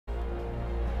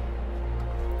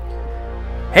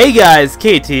Hey guys,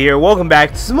 KT here. Welcome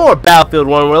back to some more Battlefield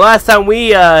 1, where last time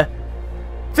we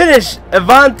finished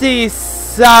Avanti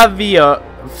Savio.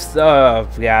 Oh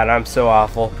god, I'm so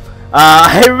awful.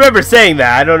 I remember saying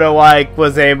that. I don't know why I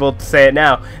wasn't able to say it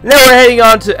now. And now we're heading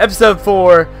on to episode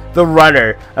 4, The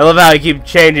Runner. I love how I keep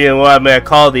changing what I'm going to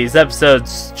call these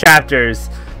episodes, chapters,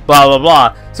 blah blah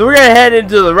blah. So we're going to head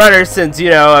into The Runner since,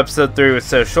 you know, episode 3 was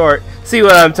so short. See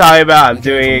what I'm talking about? I'm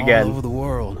doing it again. All over the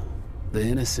world, the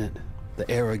innocent, the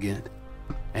arrogant,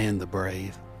 and the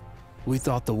brave. We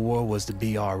thought the war was to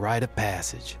be our rite of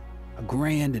passage, a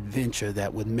grand adventure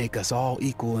that would make us all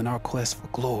equal in our quest for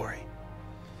glory.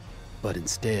 But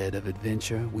instead of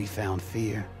adventure, we found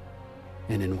fear.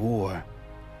 And in war,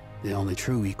 the only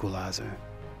true equalizer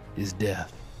is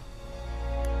death.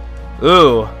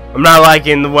 Ooh, I'm not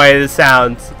liking the way this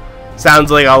sounds.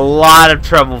 Sounds like a lot of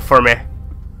trouble for me.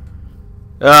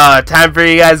 Time for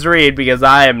you guys to read, because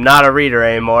I am not a reader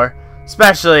anymore.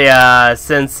 Especially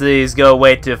since these go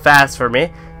way too fast for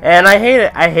me. And I hate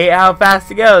it. I hate how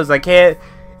fast it goes. I can't...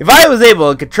 If I was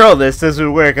able to control this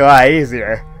would work a lot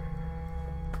easier.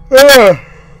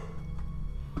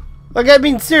 Like, I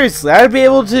mean, seriously, I'd be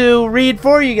able to read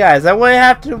for you guys. I wouldn't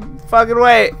have to fucking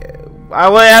wait. I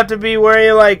wouldn't have to be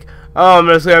worrying like, oh, I'm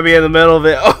just gonna be in the middle of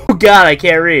it. Oh god, I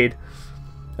can't read.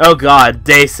 Oh god,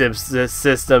 day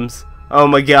systems. Oh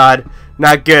my god,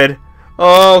 not good.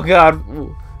 Oh god,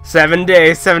 7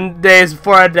 days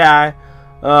before I die.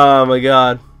 Oh my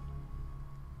god.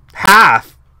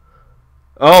 Half.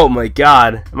 Oh my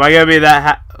god, am I gonna be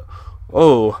that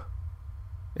oh.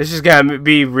 It's just gonna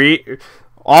be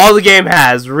all the game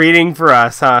has, reading for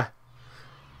us, huh?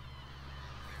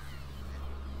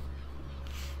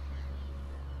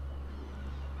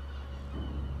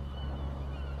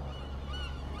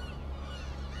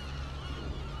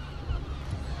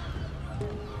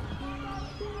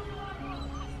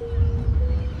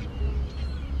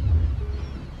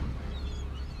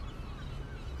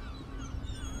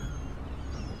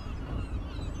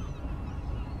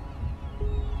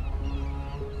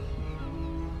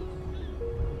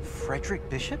 Frederick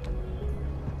Bishop?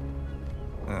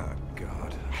 Oh,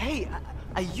 God. Hey,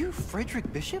 are you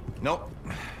Frederick Bishop? Nope.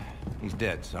 He's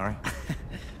dead, sorry.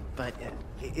 But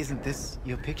isn't this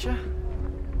your picture?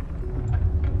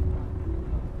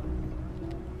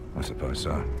 I suppose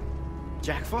so.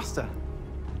 Jack Foster.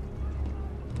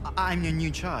 I'm your new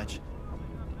charge.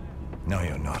 No,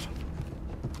 you're not.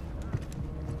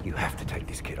 You have to take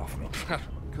this kid off me. Of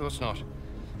course not.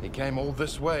 He came all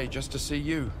this way just to see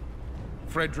you.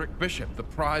 Frederick Bishop, the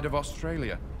pride of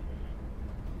Australia.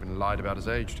 Been lied about his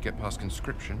age to get past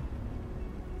conscription.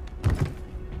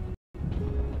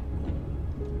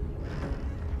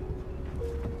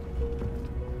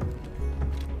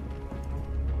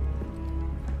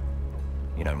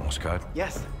 You know Morse code?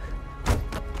 Yes.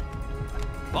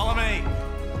 Follow me!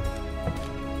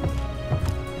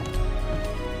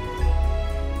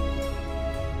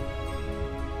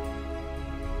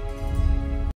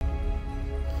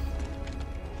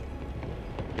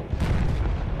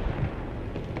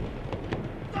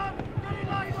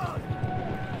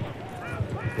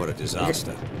 What a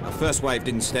disaster. Our first wave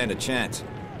didn't stand a chance.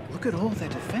 Look at all their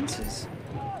defenses.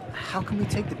 How can we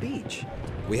take the beach?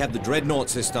 We have the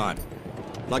dreadnoughts this time.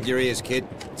 Plug your ears, kid.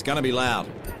 It's gonna be loud.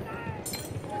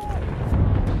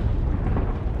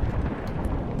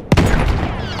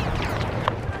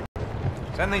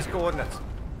 Send these coordinates.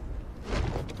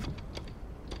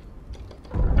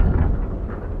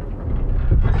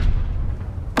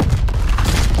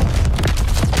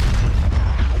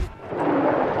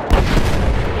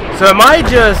 So am I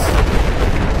just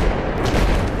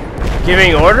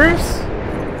giving orders?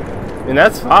 I mean,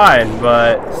 that's fine,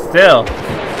 but still.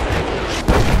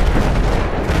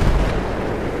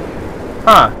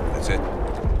 Huh. That's it.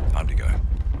 Time to go.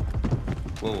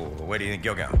 Whoa, where do you think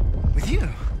you're going? With you?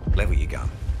 Level your gun.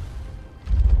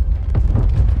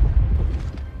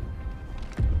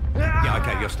 Yeah,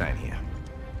 okay, you're staying here.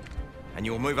 And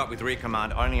you will move up with rear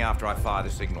command only after I fire the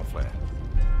signal flare.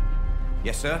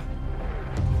 Yes, sir?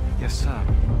 Yes, sir.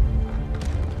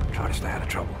 Try to stay out of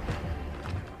trouble.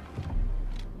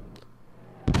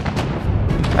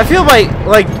 I feel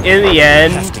like in the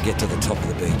end, Have to get to the top of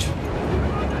the beach.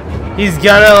 he's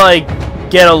gonna like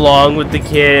get along with the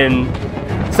kid, and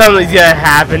something's gonna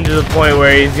happen to the point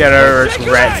where he's gonna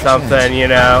regret something, you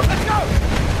know.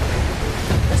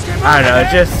 I don't know,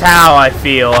 just how I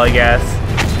feel, I guess.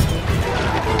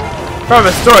 From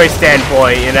a story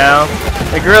standpoint, you know,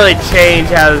 like really change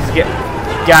how this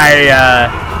guy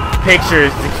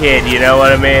pictures the kid, you know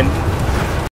what I mean?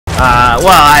 Well,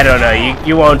 I don't know.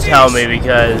 You won't tell me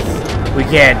because we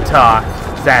can't talk,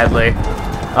 sadly.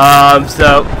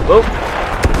 So,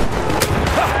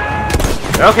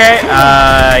 okay,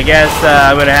 I guess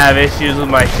I'm gonna have issues with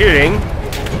my shooting.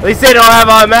 At least they don't have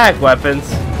automatic weapons.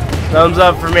 Thumbs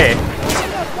up for me.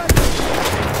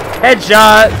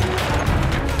 Headshot!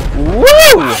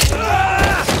 Woo!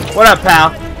 What up,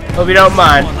 pal? Hope you don't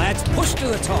mind. Come on, lads, push to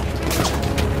the top.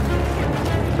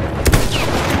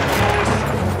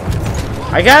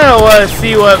 I kinda wanna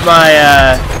see what my,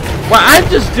 well, I'm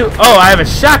just do- oh, I have a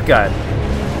shotgun.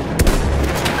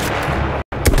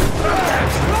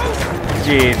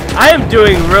 Jeez, I am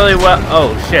doing really well.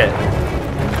 Oh, shit.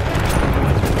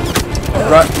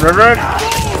 Run, run, run.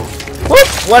 Whoop,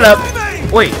 what up?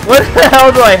 Wait, what the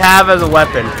hell do I have as a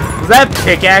weapon? Is that a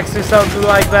pickaxe or something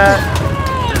like that?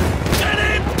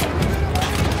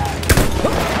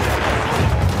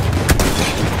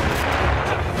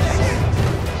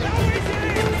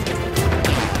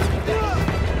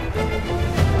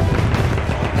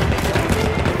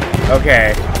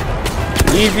 Okay.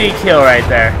 Easy kill right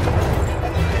there.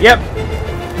 Yep.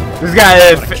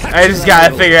 I just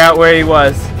gotta figure out where he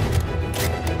was.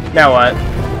 Now what?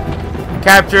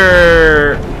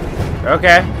 Capture.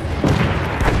 Okay.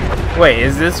 Wait,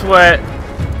 is this what?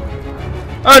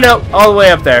 Oh no, all the way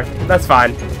up there. That's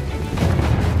fine.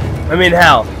 I mean,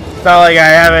 hell, it's not like I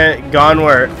haven't gone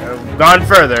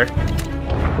further.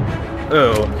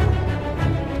 Ooh.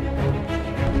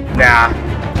 Nah.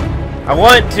 I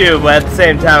want to, but at the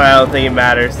same time, I don't think it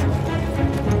matters.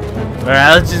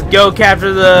 Alright, let's just go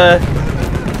capture the...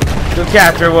 Go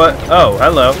capture what... Oh,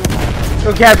 hello.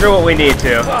 Go capture what we need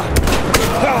to.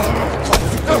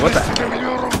 Oh, what the...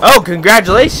 Oh,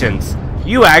 congratulations!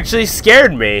 You actually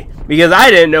scared me, because I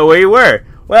didn't know where you were.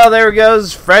 Well, there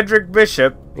goes Frederick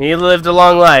Bishop. He lived a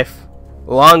long life.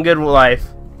 A long, good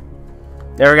life.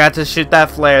 Never got to shoot that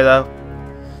flare, though.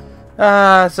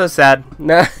 So sad.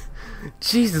 Nah.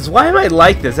 Jesus, why am I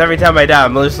like this every time I die?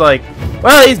 I'm just like,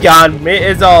 well, he's gone.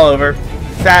 It's all over.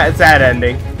 Sad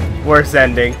ending. Worst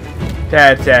ending. 10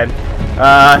 out of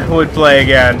 10. Would play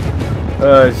again.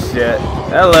 Oh, shit.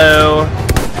 Hello.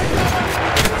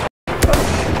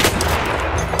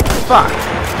 Fuck.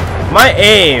 My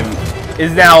aim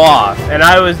is now off, and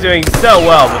I was doing so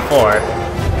well before.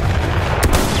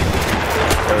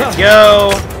 There we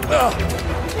go.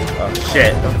 Oh,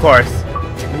 shit. Of course.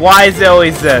 Why is it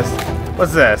always this?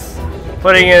 What's this?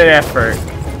 Putting in an effort.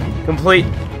 Complete...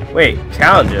 Wait,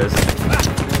 challenges?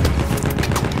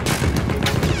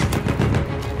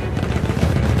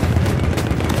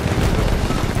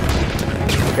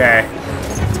 Okay.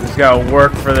 Just gotta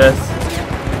work for this.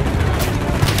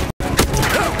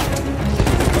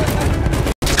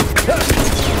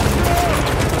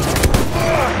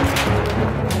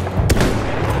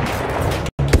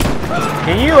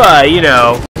 Can you, you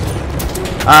know...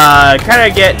 kind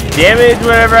of get damage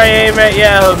whenever I aim at you.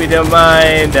 I hope you don't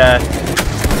mind.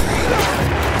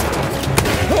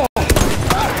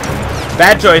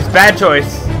 Bad choice, bad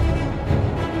choice.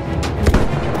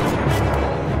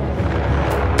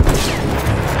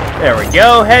 There we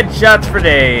go. Headshots for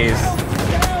days.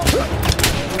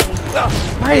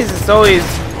 Why is this always...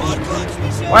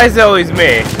 Why is it always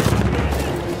me?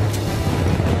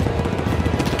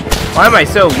 Why am I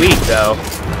so weak, though?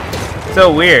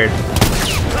 So weird.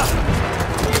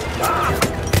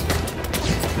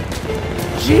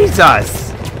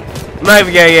 Jesus! I'm not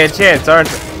even gonna get a chance, am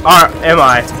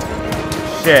I?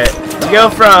 Shit. You go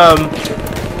from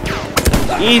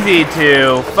easy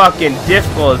to fucking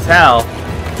difficult as hell.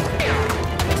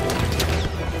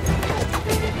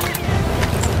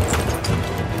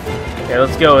 Okay,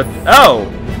 let's go with... Oh!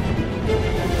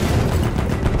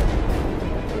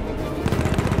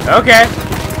 Okay.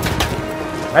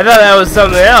 I thought that was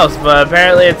something else, but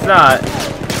apparently it's not.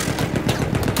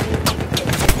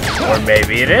 Or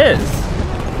maybe it is.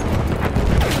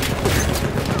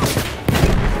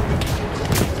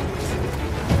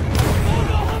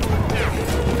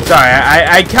 Sorry,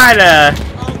 I kinda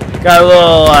got a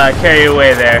little carried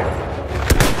away there.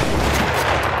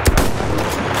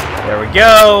 There we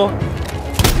go.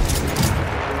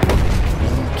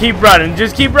 Keep running,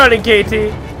 just keep running,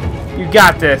 KT. You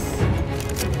got this.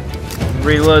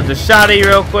 Reload the shotty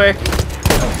real quick.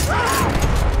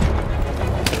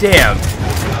 Damn.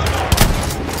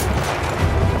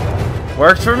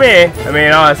 Works for me. I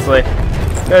mean, honestly,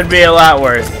 could be a lot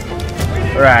worse.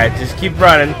 Alright, just keep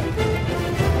running.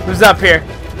 Who's up here?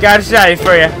 Got a shotty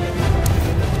for you.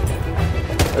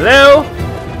 Hello?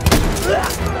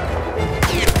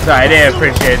 Sorry, I didn't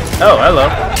appreciate it. Oh, hello.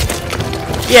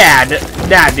 Yeah,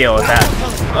 not deal with that.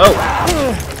 Oh,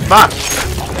 fuck.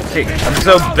 See, I'm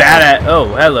so bad at...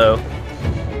 Oh, hello.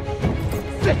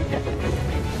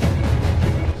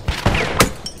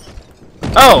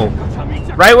 Oh!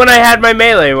 Right when I had my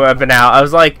melee weapon out, I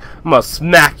was like, I'm gonna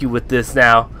smack you with this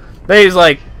now. Then he's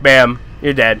like, bam,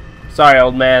 you're dead. Sorry,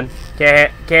 old man.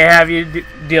 Can't have you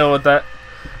dealing with that.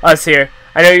 Us here.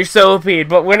 I know you're so OP'd,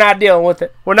 but we're not dealing with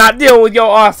it. We're not dealing with your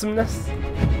awesomeness.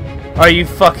 Are you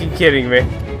fucking kidding me?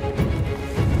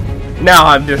 Now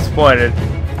I'm disappointed.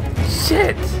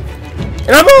 Shit.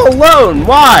 And I'm all alone.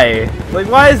 Why? Like,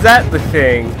 why is that the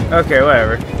thing? Okay,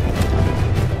 whatever.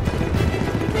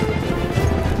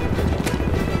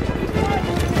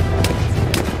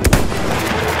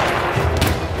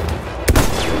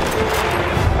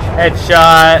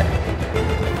 Headshot.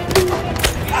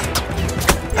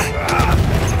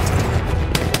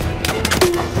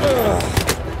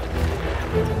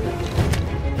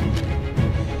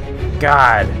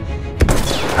 God.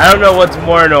 I don't know what's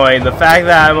more annoying, the fact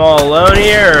that I'm all alone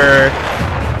here, or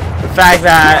the fact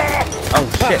that... Oh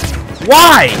shit.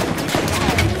 Why?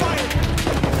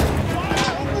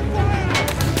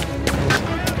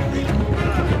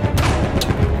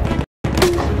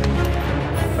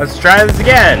 Let's try this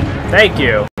again. Thank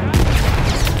you.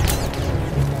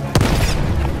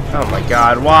 Oh my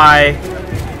god, why?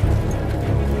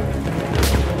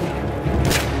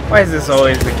 Why is this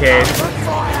always the case?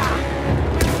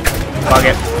 Fuck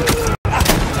it.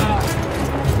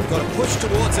 We've got to push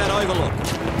towards that overlook.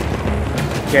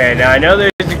 Okay, now I know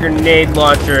there's a grenade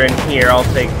launcher in here. I'll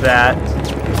take that.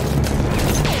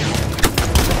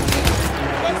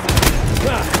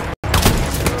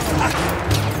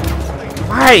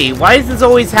 Why? Why does this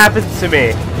always happen to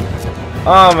me?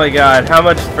 Oh my god, how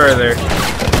much further?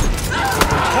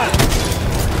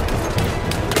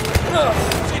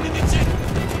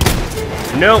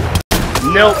 Nope.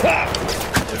 Nope.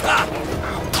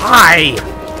 Why?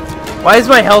 Why is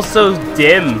my health so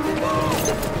dim?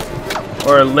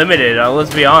 Or limited,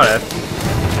 let's be honest.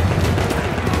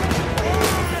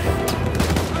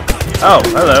 Oh,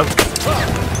 hello.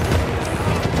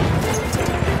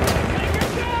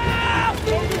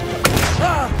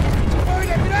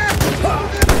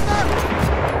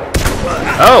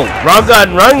 Oh, wrong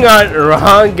gun, wrong gun,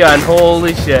 wrong gun,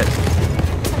 holy shit.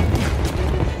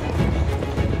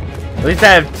 At least I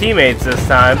have teammates this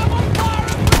time.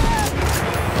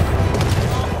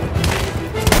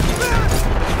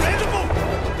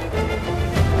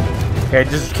 Okay,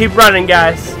 just keep running,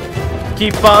 guys.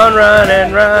 Keep on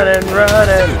running, running,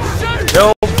 running.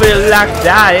 Don't feel like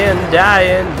dying,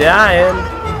 dying, dying.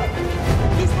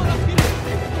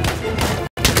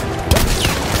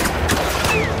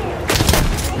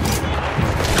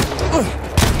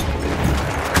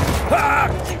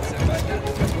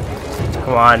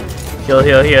 Come on. Heal,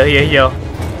 heal, heal, heal, heal.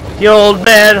 Heal, old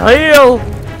man, heal!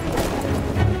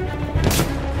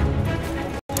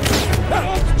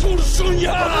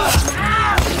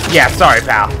 Yeah, sorry,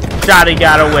 pal. Shotty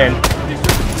gotta win.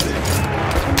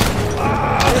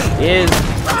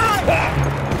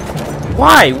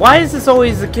 Why? Why is this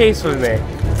always the case with me?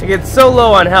 I get so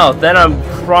low on health, then I'm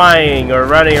crying or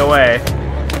running away.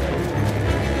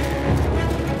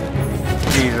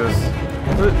 Jesus.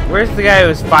 Where's the guy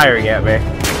who's firing at me?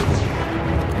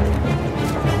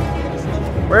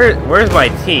 Where's my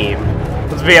team?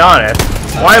 Let's be honest.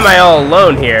 Why am I all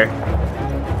alone here?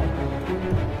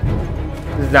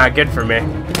 This is not good for me.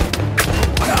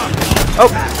 Oh,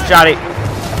 shotty.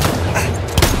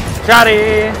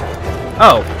 Shotty!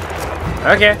 Oh.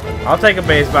 Okay. I'll take a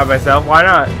base by myself. Why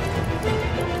not?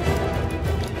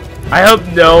 I hope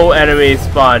no enemies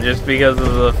spawn just because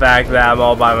of the fact that I'm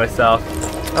all by myself.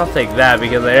 I'll take that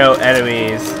because I know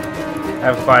enemies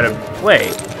have quite a...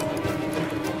 Wait.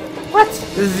 What?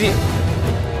 This is the...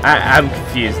 I'm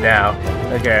confused now.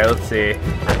 Okay, let's see.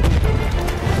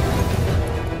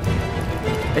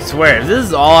 I swear, if this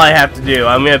is all I have to do,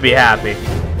 I'm gonna be happy.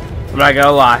 I'm not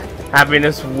gonna lie.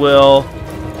 Happiness will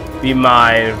be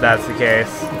mine if that's the case.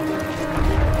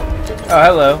 Oh,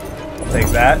 hello. I'll take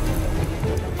that.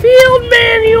 Field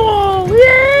manual!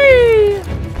 Yay!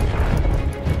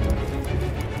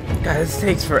 God, this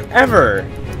takes forever.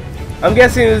 I'm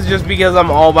guessing this is just because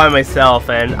I'm all by myself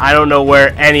and I don't know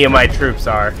where any of my troops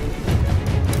are.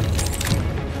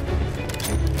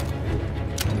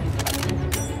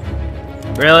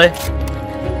 Really?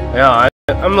 Yeah,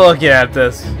 I'm looking at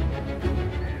this.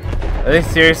 Are they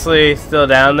seriously still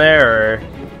down there, or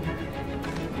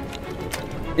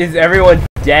is everyone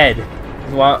dead?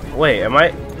 Wait, am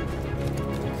I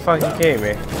fucking kidding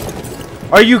me?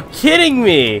 Are you kidding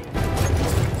me?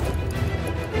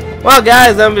 Well,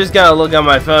 guys, I'm just gonna look on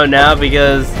my phone now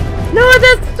because no,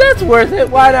 that's worth it.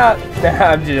 Why not?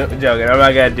 Nah, I'm joking. I'm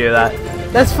not gonna do that.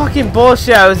 That's fucking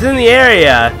bullshit. I was in the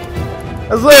area. I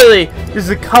was literally just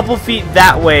a couple feet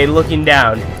that way looking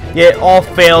down. Yet it all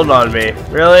failed on me.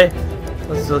 Really?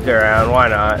 Let's look around. Why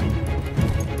not?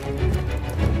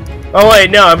 Oh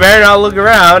wait, no, I better not look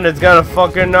around. It's gonna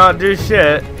fucking not do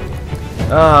shit.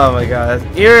 Oh my god.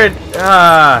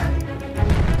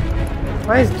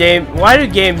 Why do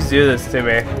games do this to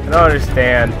me? I don't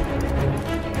understand.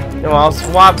 You know, I'll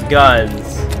swap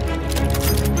guns.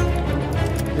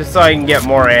 Just so I can get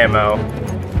more ammo.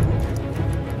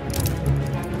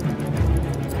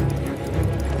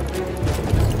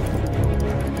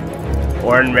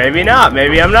 Or maybe not.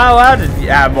 Maybe I'm not allowed to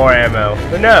have more ammo.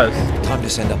 Who knows? Time to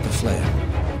send up the flare.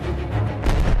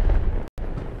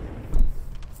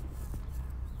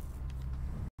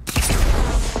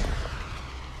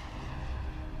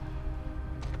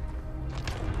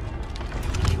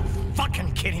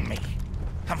 Fucking kidding me.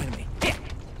 Come with me. Here.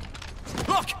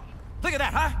 Look at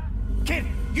that, huh? Kid,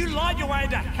 you lied your way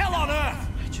into hell on earth.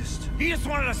 You just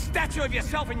wanted a statue of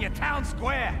yourself in your town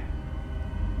square.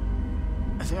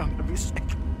 I think I'm gonna be sick.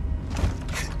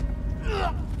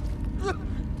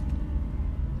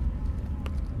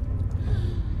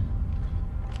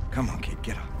 Come on, kid,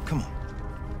 get up. Come on.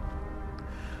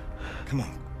 Come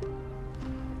on.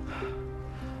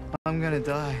 I'm gonna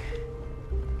die.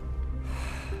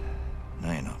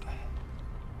 No, you're not.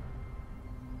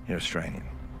 You're Australian.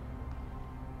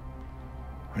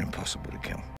 We're impossible to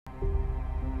kill.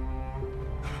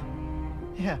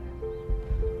 Yeah.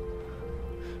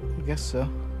 I guess so.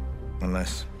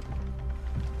 Unless...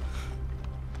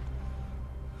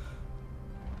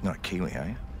 Not Kiwi, are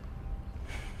you?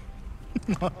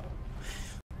 No.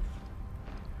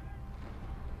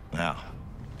 Now.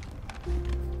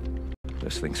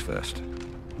 First things first.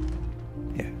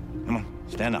 Yeah, come on,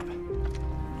 stand up.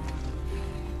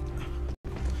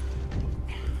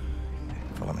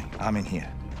 Follow me. Arm in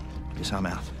here. Just arm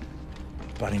out.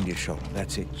 Butt into your shoulder.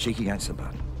 That's it. Cheek against the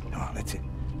butt. Oh, that's it.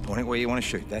 Point it where you want to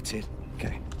shoot. That's it.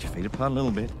 Okay. Get your feet apart a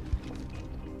little bit.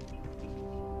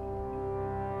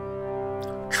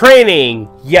 Training!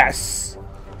 Yes!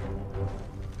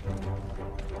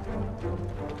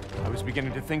 I was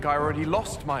beginning to think I already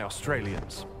lost my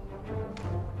Australians.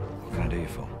 What can I do you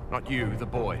for? Not you, the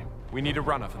boy. We need a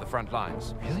runner for the front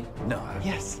lines. Really? No.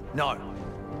 Yes. No.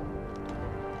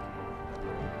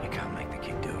 You can't make the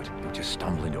kid do it. He'll just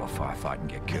stumble into a firefight and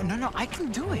get killed. No, I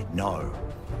can do it. No.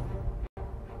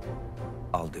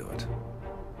 I'll do it.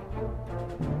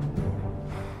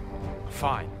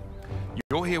 Fine.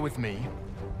 You're here with me,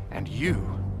 and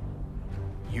you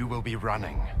will be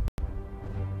running.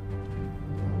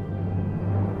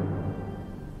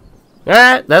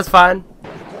 Alright, that's fine.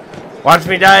 Watch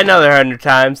me die another 100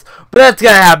 times. But that's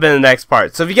gonna happen in the next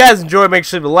part. So if you guys enjoyed, make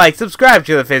sure to like, subscribe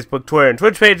to the Facebook, Twitter, and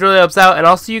Twitch page. Really helps out. And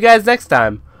I'll see you guys next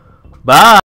time. Bye!